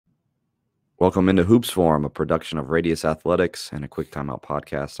Welcome into Hoops Forum, a production of Radius Athletics and a Quick Timeout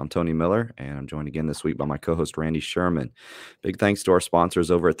podcast. I'm Tony Miller, and I'm joined again this week by my co-host Randy Sherman. Big thanks to our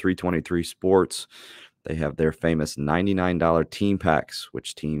sponsors over at 323 Sports. They have their famous $99 team packs,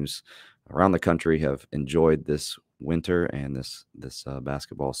 which teams around the country have enjoyed this winter and this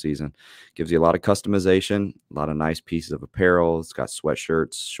basketball season. Gives you a lot of customization, a lot of nice pieces of apparel. It's got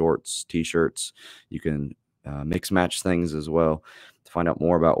sweatshirts, shorts, t-shirts. You can mix match things as well. To find out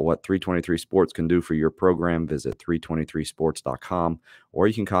more about what 323 Sports can do for your program, visit 323sports.com, or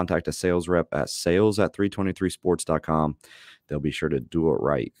you can contact a sales rep at sales@323sports.com. They'll be sure to do it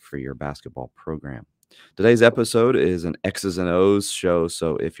right for your basketball program. Today's episode is an X's and O's show,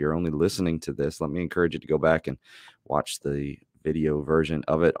 so if you're only listening to this, let me encourage you to go back and watch the video version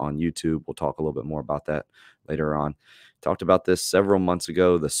of it on YouTube. We'll talk a little bit more about that later on. Talked about this several months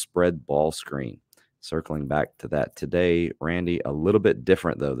ago, the spread ball screen. Circling back to that today, Randy, a little bit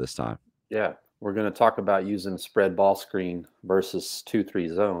different though this time. Yeah, we're going to talk about using spread ball screen versus 2-3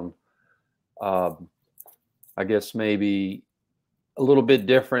 zone. I guess maybe a little bit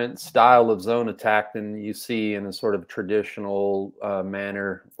different style of zone attack than you see in a sort of traditional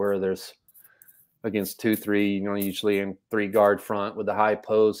manner where there's against 2-3, usually in 3-guard front with the high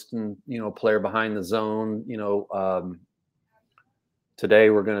post and, player behind the zone. Today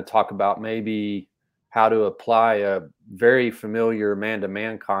we're going to talk about maybe how to apply a very familiar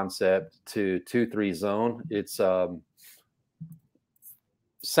man-to-man concept to 2-3 zone. It's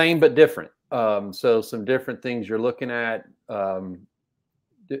same but different. So some different things you're looking at,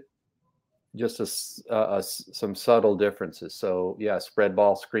 just some subtle differences. So yeah, spread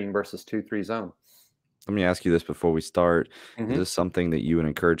ball screen versus 2-3 zone. Let me ask you this before we start. Is this something that you would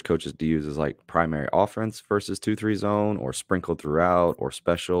encourage coaches to use as like primary offense versus 2-3 zone, or sprinkled throughout, or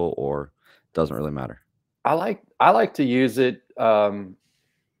special, or doesn't really matter? I like to use it. We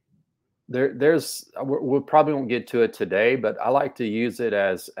probably won't get to it today, but I like to use it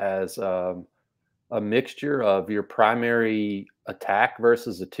as a mixture of your primary attack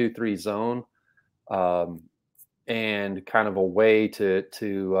versus a 2-3 zone, and kind of a way to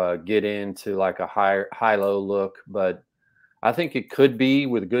get into like a high-low look. But I think it could be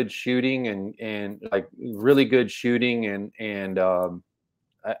with good shooting and like really good shooting and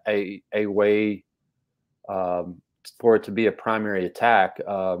a way for it to be a primary attack.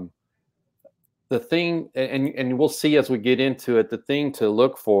 The thing, and we'll see as we get into it, the thing to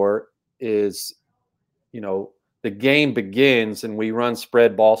look for is, the game begins and we run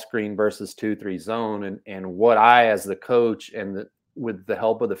spread ball screen versus 2-3 zone. And what I, as the coach, and with the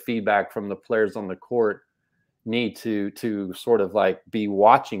help of the feedback from the players on the court, need to sort of like be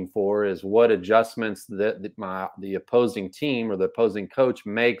watching for is what adjustments the opposing team or the opposing coach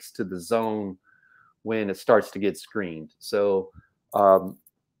makes to the zone when it starts to get screened. So I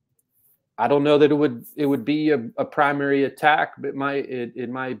don't know that it would be a primary attack, but it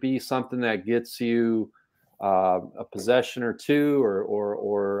might be something that gets you a possession or two,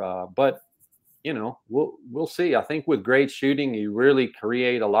 but we'll see. I think with great shooting, you really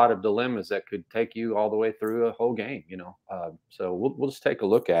create a lot of dilemmas that could take you all the way through a whole game. So we'll just take a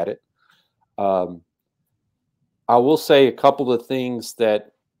look at it. I will say a couple of things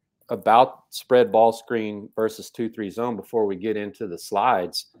about spread ball screen versus 2-3 zone before we get into the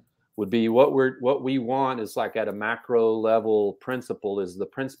slides. Would be what we want is like at a macro level principle is the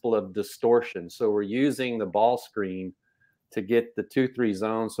principle of distortion. So we're using the ball screen to get the 2-3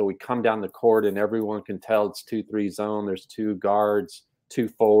 zone. So we come down the court and everyone can tell it's 2-3 zone. There's 2 guards, 2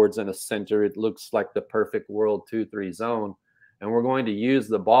 forwards, and a center. It looks like the perfect world 2-3 zone. And we're going to use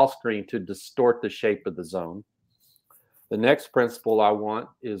the ball screen to distort the shape of the zone. The next principle I want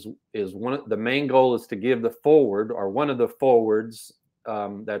is the main goal is to give the forward or one of the forwards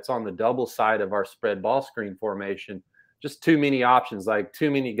that's on the double side of our spread ball screen formation just too many options, like too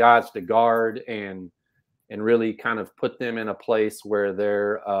many guys to guard and really kind of put them in a place where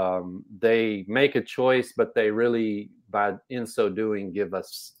they make a choice, but they really, in so doing, give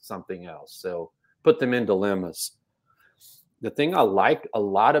us something else. So put them in dilemmas. The thing I like a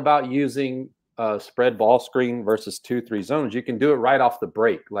lot about using spread ball screen versus 2-3 zones, you can do it right off the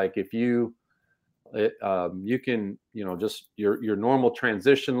break. Like if you can, just your normal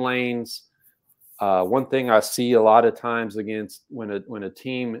transition lanes. One thing I see a lot of times against when a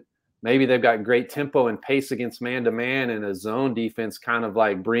team, maybe they've got great tempo and pace against man-to-man, and a zone defense kind of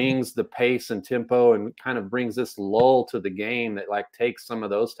like brings the pace and tempo and kind of brings this lull to the game that like takes some of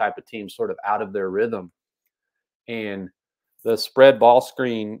those type of teams sort of out of their rhythm. And the spread ball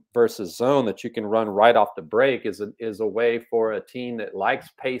screen versus zone that you can run right off the break is a way for a team that likes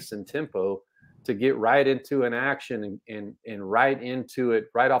pace and tempo to get right into an action and right into it,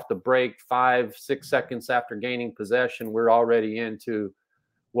 right off the break, 5-6 seconds after gaining possession, we're already into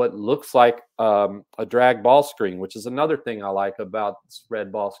what looks like a drag ball screen, which is another thing I like about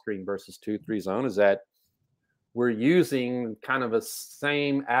spread ball screen versus 2-3 zone, is that we're using kind of a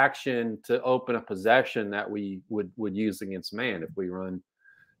same action to open a possession that we would use against man. If we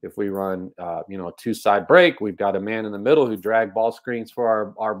run a two-side break, we've got a man in the middle who drag ball screens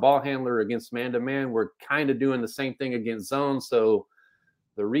for our ball handler against man-to-man. We're kind of doing the same thing against zone. So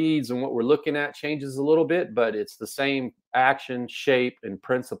the reads and what we're looking at changes a little bit, but it's the same action, shape, and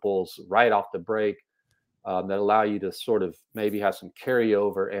principles right off the break that allow you to sort of maybe have some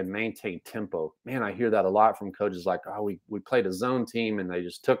carryover and maintain tempo. Man, I hear that a lot from coaches like, oh, we played a zone team and they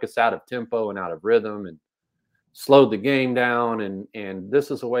just took us out of tempo and out of rhythm and slowed the game down. And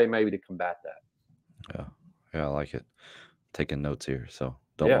this is a way maybe to combat that. Yeah, I like it. Taking notes here, so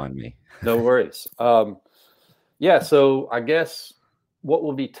don't mind me. No worries. So I guess what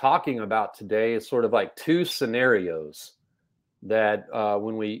we'll be talking about today is sort of like two scenarios that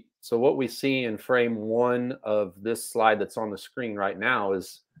what we see in frame 1 of this slide that's on the screen right now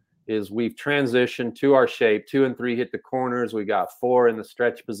is we've transitioned to our shape. 2 and 3 hit the corners. We got 4 in the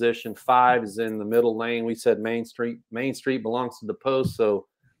stretch position. 5 is in the middle lane. We said Main Street belongs to the post, so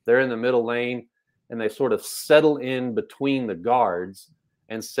they're in the middle lane, and they sort of settle in between the guards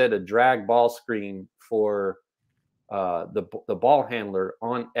and set a drag ball screen for the ball handler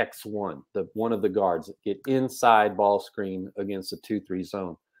on X1, one of the guards, get inside ball screen against a 2-3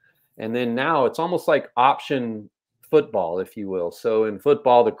 zone. And then now it's almost like option football, if you will. So in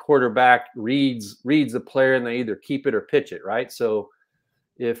football, the quarterback reads the player and they either keep it or pitch it, right? So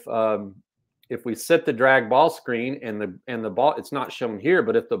if we set the drag ball screen and the ball, it's not shown here,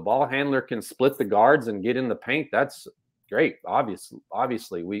 but if the ball handler can split the guards and get in the paint, that's great.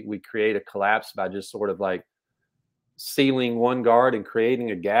 Obviously, we create a collapse by just sort of like sealing one guard and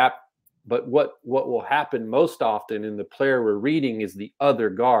creating a gap. But what will happen most often in the player we're reading is the other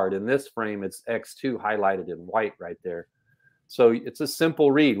guard. In this frame, it's X2 highlighted in white right there. So it's a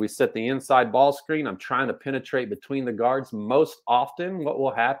simple read. We set the inside ball screen. I'm trying to penetrate between the guards. Most often what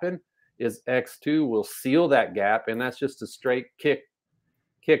will happen is X2 will seal that gap, and that's just a straight kick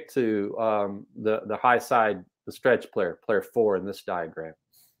to the high side, the stretch player 4 in this diagram.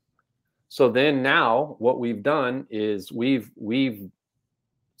 So then now what we've done is we've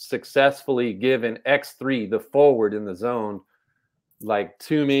successfully given X3, the forward in the zone, like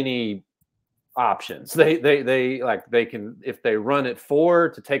too many options. They can, if they run it 4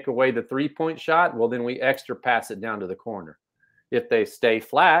 to take away the 3-point shot, well, then we extra pass it down to the corner. If they stay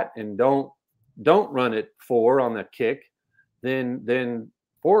flat and don't run it 4 on the kick, then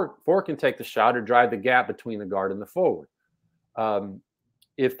 4 can take the shot or drive the gap between the guard and the forward.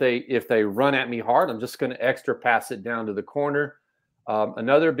 If they run at me hard, I'm just going to extra pass it down to the corner.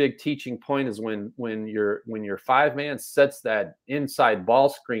 Another big teaching point is when your 5-man sets that inside ball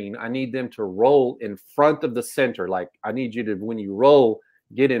screen, I need them to roll in front of the center. Like I need you to, when you roll,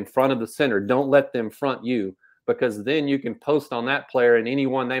 get in front of the center. Don't let them front you, because then you can post on that player and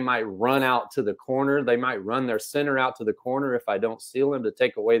anyone they might run out to the corner. They might run their center out to the corner if I don't seal him to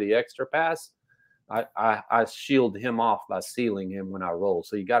take away the extra pass. I shield him off by sealing him when I roll.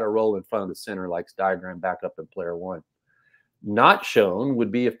 So you got to roll in front of the center, like diagram back up in player 1. Not shown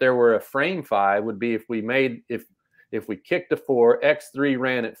would be if there were a frame 5, would be if we kicked a 4, X3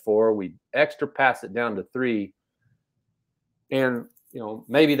 ran at 4, we extra pass it down to 3. And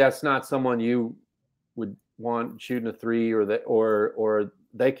maybe that's not someone you would want shooting a 3, or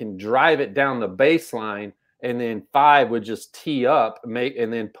they can drive it down the baseline, and then 5 would just tee up,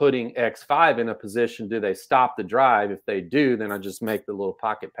 and then putting X5 in a position. Do they stop the drive? If they do, then I just make the little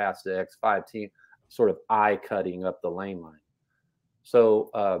pocket pass to X5 team, sort of eye cutting up the lane line.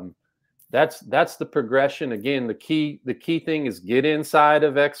 So that's the progression. Again, the key thing is get inside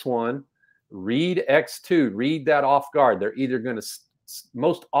of X1, read X2, read that off guard. They're either going to,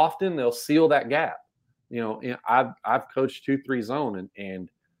 most often they'll seal that gap. I've coached 2-3 zone,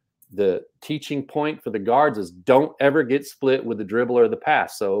 and the teaching point for the guards is don't ever get split with the dribble or the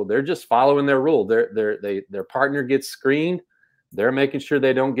pass. So they're just following their rule. Their partner gets screened. They're making sure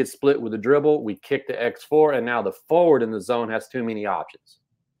they don't get split with the dribble. We kick to X4, and now the forward in the zone has too many options.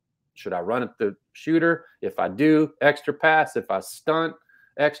 Should I run at the shooter? If I do, extra pass. If I stunt,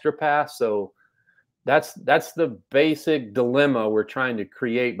 extra pass. So that's the basic dilemma we're trying to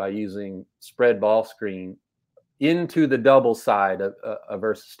create by using spread ball screen into the double side of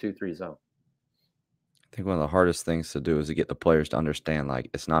versus 2-3 zone. I think one of the hardest things to do is to get the players to understand, like,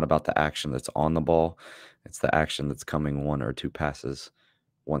 it's not about the action that's on the ball. It's the action that's coming 1 or 2 passes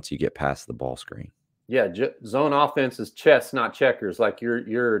once you get past the ball screen. Yeah, zone offense is chess, not checkers. Like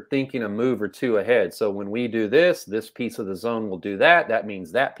you're thinking a move or two ahead. So when we do this piece of the zone will do that. That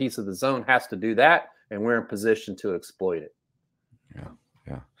means that piece of the zone has to do that, and we're in position to exploit it.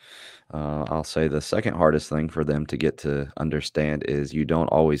 Yeah. I'll say the second hardest thing for them to get to understand is you don't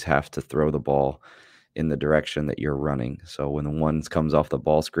always have to throw the ball in the direction that you're running. So when one comes off the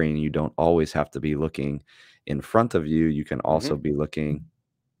ball screen, you don't always have to be looking in front of you. You can also be looking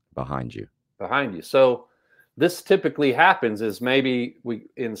behind you. So this typically happens is maybe we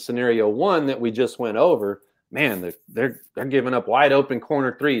in scenario one that we just went over, man, they're giving up wide open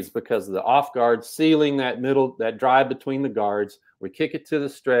corner threes because of the off guard sealing that drive between the guards. We kick it to the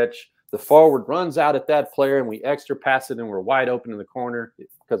stretch. The forward runs out at that player and we extra pass it and we're wide open in the corner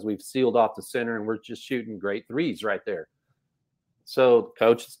because we've sealed off the center and we're just shooting great threes right there. So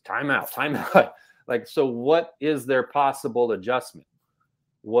coach, timeout. Like, so what is their possible adjustment?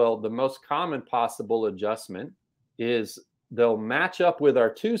 Well, the most common possible adjustment is they'll match up with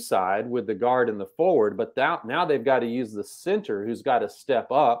our two side with the guard and the forward, but now they've got to use the center who's got to step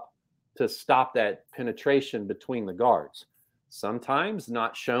up to stop that penetration between the guards. Sometimes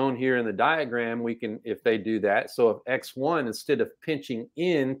not shown here in the diagram, we can, if they do that. So if X1, instead of pinching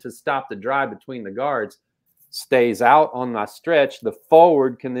in to stop the drive between the guards, stays out on the stretch, the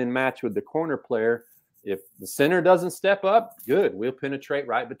forward can then match with the corner player. If the center doesn't step up, good, we'll penetrate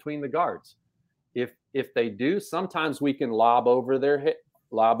right between the guards. If they do, sometimes we can lob over their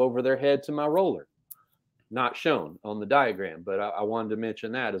head to my roller. Not shown on the diagram, but I wanted to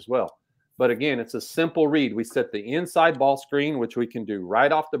mention that as well. But again, it's a simple read. We set the inside ball screen, which we can do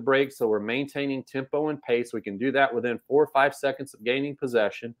right off the break. So we're maintaining tempo and pace. We can do that within 4 or 5 seconds of gaining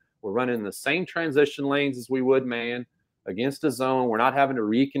possession. We're running the same transition lanes as we would man against a zone. We're not having to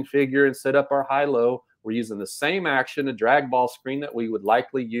reconfigure and set up our high-low. We're using the same action, a drag ball screen that we would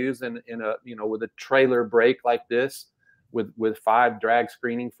likely use in a with a trailer break like this with 5 drag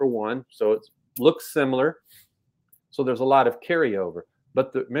screening for 1. So it looks similar. So there's a lot of carryover.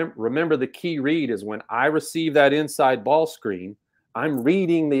 But remember, the key read is when I receive that inside ball screen, I'm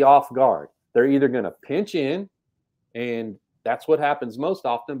reading the off guard. They're either going to pinch in, and that's what happens most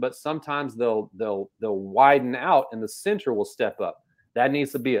often, but sometimes they'll widen out and the center will step up. That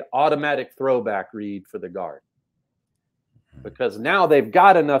needs to be an automatic throwback read for the guard. Because now they've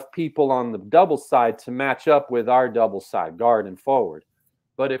got enough people on the double side to match up with our double side, guard and forward.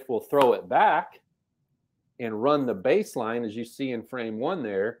 But if we'll throw it back and run the baseline, as you see in frame 1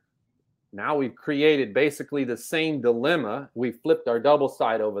 there, now we've created basically the same dilemma. We flipped our double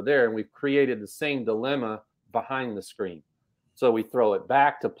side over there, and we've created the same dilemma behind the screen. So we throw it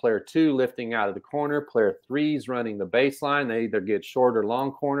back to player 2 lifting out of the corner. Player 3's running the baseline. They either get short or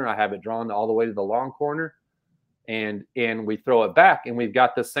long corner. I have it drawn all the way to the long corner. And we throw it back, and we've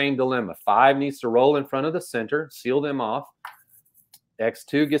got the same dilemma. 5 needs to roll in front of the center, seal them off.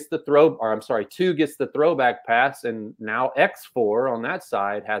 X2 gets the 2 gets the throwback pass, and now X4 on that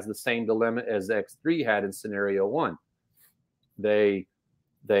side has the same dilemma as X3 had in scenario 1. They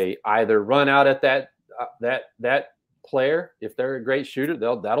either run out at that player. If they're a great shooter,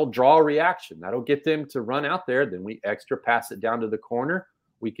 that'll draw a reaction. That'll get them to run out there. Then we extra pass it down to the corner.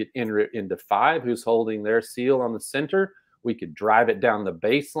 We could enter it into 5, who's holding their seal on the center. We could drive it down the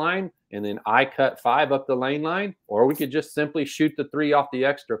baseline, and then I cut 5 up the lane line, or we could just simply shoot the 3 off the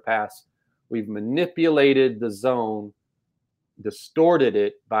extra pass. We've manipulated the zone, distorted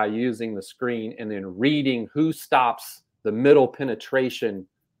it by using the screen, and then reading who stops the middle penetration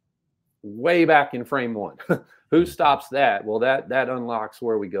way back in frame 1. Who stops that? Well, that unlocks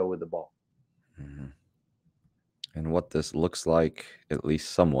where we go with the ball. Mm-hmm. And what this looks like, at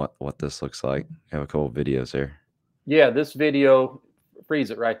least somewhat what this looks like. I have a couple of videos here. Yeah, this video,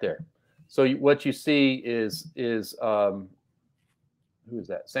 freeze it right there. So what you see is who is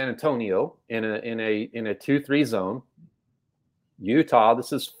that? San Antonio in a 2-3 zone. Utah,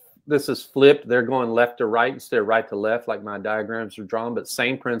 this is flipped. They're going left to right instead of right to left, like my diagrams are drawn, but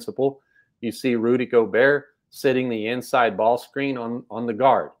same principle. You see Rudy Gobert sitting the inside ball screen on the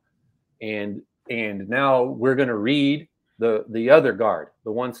guard. And now we're going to read the other guard,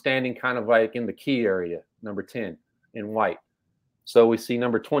 the one standing kind of like in the key area, number 10 in white. So we see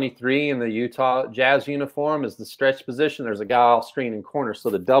number 23 in the Utah Jazz uniform is the stretch position. There's a guy off screen in corner. So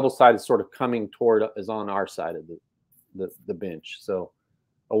the double side is sort of coming is on our side of the bench. So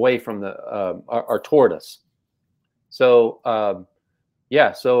away from or toward us. So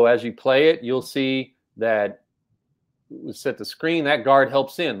yeah, so as you play it, you'll see that we set the screen, that guard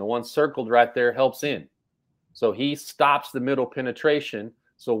helps in. The one circled right there helps in. So he stops the middle penetration.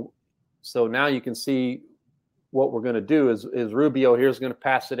 So now you can see what we're going to do is Rubio here is going to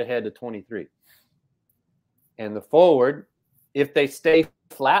pass it ahead to 23. And the forward, if they stay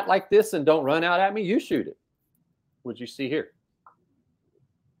flat like this and don't run out at me, you shoot it. What you see here.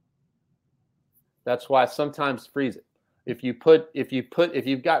 That's why sometimes freeze it. If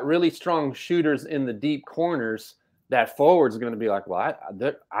you've got really strong shooters in the deep corners, that forward's going to be like, well,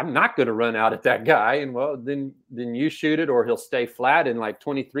 I'm not going to run out at that guy, and well, then you shoot it, or he'll stay flat. And like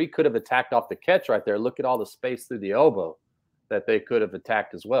 23 could have attacked off the catch right there. Look at all the space through the elbow that they could have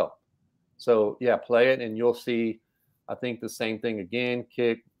attacked as well. So yeah, play it, and you'll see. I think the same thing again.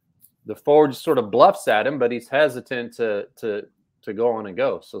 Kick. The forward sort of bluffs at him, but he's hesitant to go on and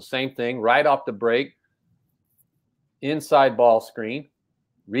go. So same thing, right off the break, inside ball screen.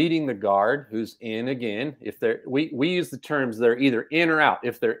 Reading the guard who's in again. If they're we use the terms they're either in or out.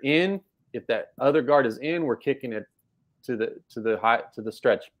 If they're in, if that other guard is in, we're kicking it to the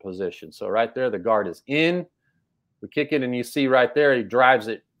stretch position. So right there, the guard is in. We kick it, and you see right there, he drives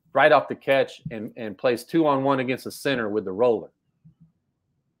it right off the catch and plays 2-on-1 against the center with the roller.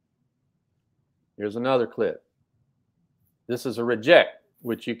 Here's another clip. This is a reject,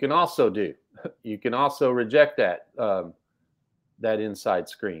 which you can also do. You can also reject that. That inside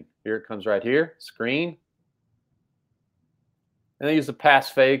screen. Here it comes right here, screen. And they use a pass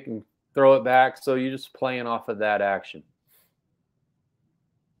fake and throw it back. So you're just playing off of that action.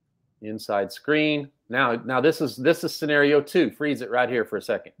 Inside screen. Now this is scenario 2. Freeze it right here for a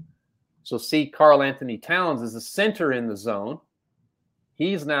second. So see, Karl Anthony Towns is the center in the zone.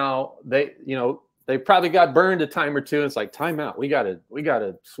 He's now, they probably got burned a time or two. It's like, timeout. We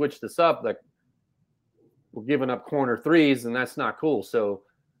gotta switch this up. Like, we're giving up corner threes, and that's not cool. So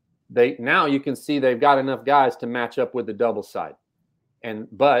now you can see they've got enough guys to match up with the double side.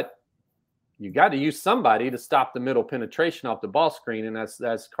 But you got to use somebody to stop the middle penetration off the ball screen, and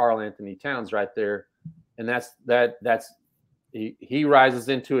that's Karl Anthony Towns right there. And he rises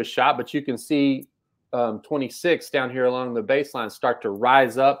into a shot, but you can see 26 down here along the baseline start to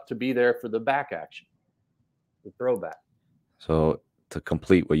rise up to be there for the back action, the throwback. So to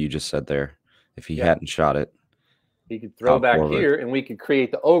complete what you just said there, if he hadn't shot it, he could throw back here, and we could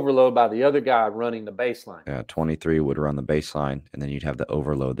create the overload by the other guy running the baseline. Yeah, 23 would run the baseline, and then you'd have the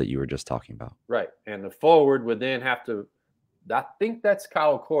overload that you were just talking about. Right, and the forward would then have to. I think that's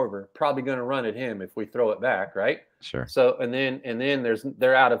Kyle Korver probably going to run at him if we throw it back, right? Sure. So and then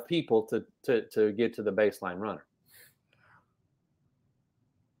they're out of people to get to the baseline runner.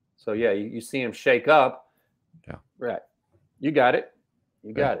 So yeah, you see him shake up. Yeah. Right. You got it.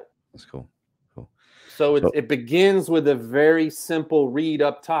 You got it. That's cool. So it begins with a very simple read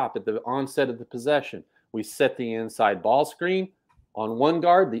up top at the onset of the possession. We set the inside ball screen on one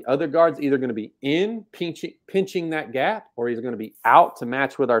guard. The other guard's either going to be in, pinching that gap, or he's going to be out to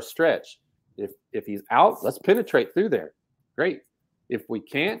match with our stretch. If he's out, let's penetrate through there. Great. If we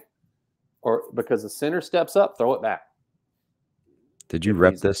can't, or because the center steps up, throw it back. Did you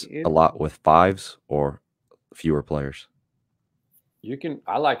rep this a lot with fives or fewer players?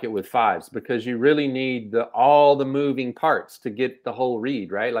 I like it with fives because you really need all the moving parts to get the whole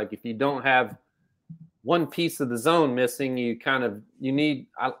read, right? Like if you don't have one piece of the zone missing,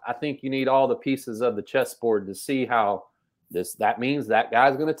 I think you need all the pieces of the chessboard to see how that means that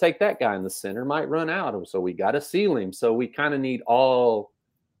guy's going to take that guy and the center might run out. So we got to seal him. So we kind of need all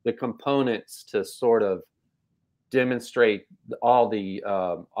the components to sort of demonstrate all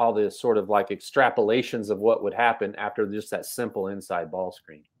the sort of like extrapolations of what would happen after just that simple inside ball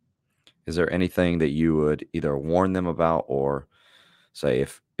screen. Is there anything that you would either warn them about or say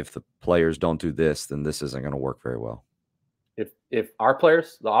if the players don't do this, then this isn't going to work very well? If our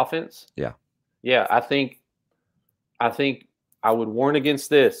players, the offense, yeah, I think I would warn against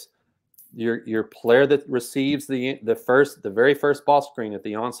this. Your player that receives the very first ball screen at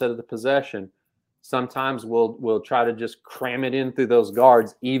the onset of the possession, sometimes we'll try to just cram it in through those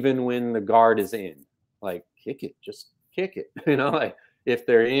guards, even when the guard is in. Like, kick it, just kick it. Like if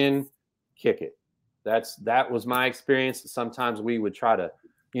they're in, kick it. That was my experience. Sometimes we would try to,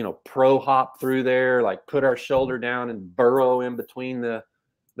 pro hop through there, like put our shoulder down and burrow in between the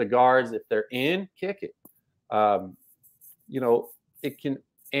guards. If they're in, kick it. It can.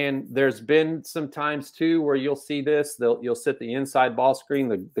 And there's been some times too where you'll see this. You'll sit the inside ball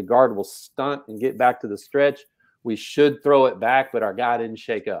screen. The guard will stunt and get back to the stretch. We should throw it back, but our guy didn't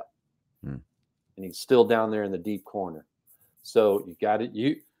shake up, and he's still down there in the deep corner. So you got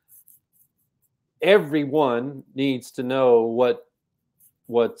it. Everyone needs to know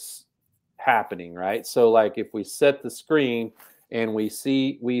what's happening, right? So like if we set the screen and we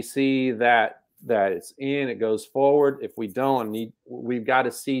see that that it's in, it goes forward. If we don't, we've got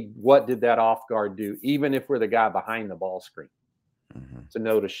to see what did that off guard do, even if we're the guy behind the ball screen, to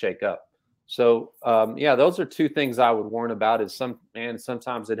know to shake up. So yeah, those are two things I would warn about. Is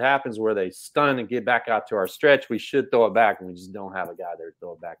sometimes it happens where they stun and get back out to our stretch. We should throw it back, and we just don't have a guy there to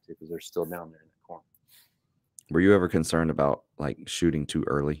throw it back to because they're still down there in the corner. Were you ever concerned about like shooting too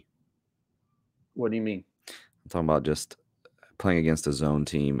early? What do you mean? I'm talking about just playing against a zone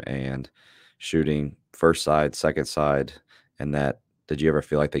team and shooting first side, second side, and that. Did you ever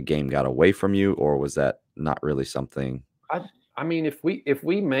feel like the game got away from you, or was that not really something? I mean, if we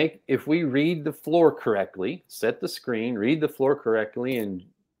read the floor correctly, set the screen, read the floor correctly, and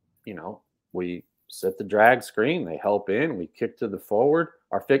we set the drag screen, they help in, we kick to the forward,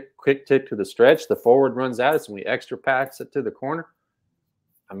 our quick tick to the stretch, the forward runs at us, and we extra pass it to the corner.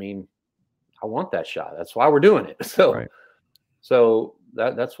 I mean, I want that shot. That's why we're doing it. So, Right. So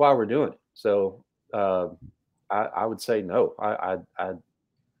that's why we're doing it. So I would say no.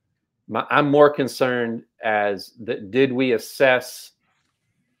 I'm more concerned as that did we assess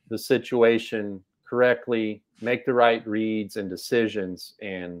the situation correctly, make the right reads and decisions,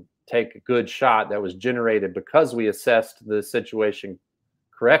 and take a good shot that was generated because we assessed the situation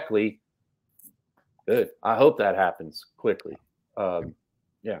correctly. Good. I hope that happens quickly.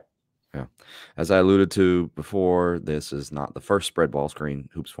 Yeah. As I alluded to before, this is not the first spread ball screen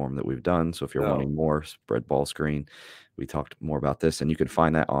hoops forum that we've done. So if you're wanting more spread ball screen, we talked more about this, and you can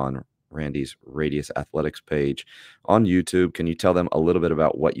find that on Randy's Radius Athletics page on YouTube. Can you tell them a little bit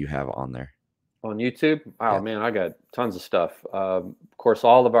about what you have on there? On YouTube? Oh, man, I got tons of stuff. Of course,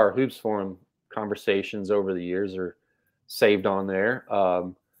 all of our hoops forum conversations over the years are saved on there.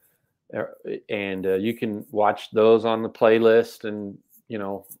 And you can watch those on the playlist, and,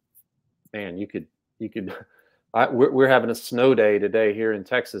 man, you could we're having a snow day today here in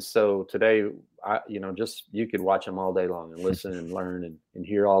Texas. So today, you could watch them all day long and listen and learn and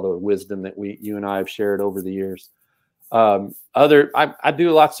hear all the wisdom that you and I have shared over the years. I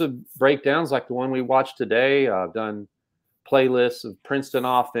do lots of breakdowns like the one we watched today. I've done playlists of Princeton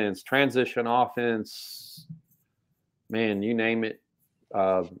offense, transition offense, man, you name it.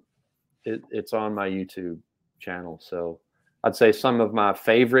 It's on my YouTube channel. So I'd say some of my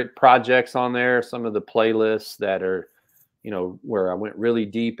favorite projects on there, some of the playlists that are, where I went really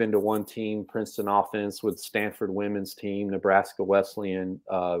deep into one team, Princeton offense with Stanford women's team, Nebraska Wesleyan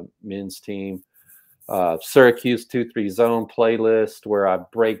men's team, Syracuse 2-3 zone playlist where I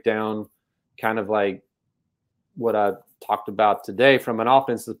break down kind of like what I talked about today from an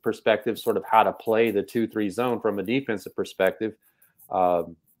offensive perspective, sort of how to play the 2-3 zone from a defensive perspective.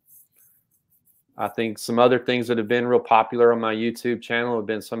 I think some other things that have been real popular on my YouTube channel have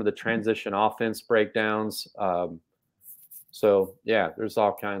been some of the transition offense breakdowns. So yeah, there's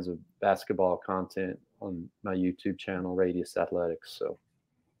all kinds of basketball content on my YouTube channel, Radius Athletics. So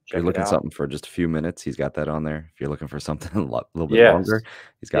if you're looking something for just a few minutes, he's got that on there. If you're looking for something a little bit longer,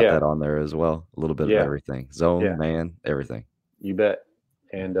 he's got that on there as well. A little bit of everything. Zone, man, everything. You bet.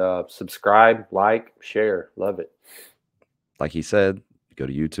 And subscribe, like, share. Love it. Like he said, go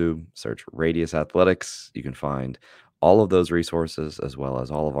to YouTube, search Radius Athletics. You can find all of those resources as well as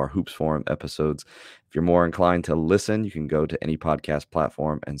all of our Hoops Forum episodes. If you're more inclined to listen, you can go to any podcast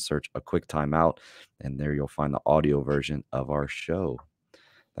platform and search A Quick Timeout, and there you'll find the audio version of our show.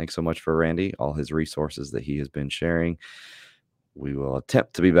 Thanks so much for Randy, all his resources that he has been sharing. We will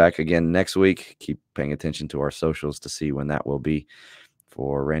attempt to be back again next week. Keep paying attention to our socials to see when that will be.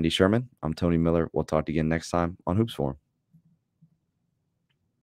 For Randy Sherman, I'm Tony Miller. We'll talk to you again next time on Hoops Forum.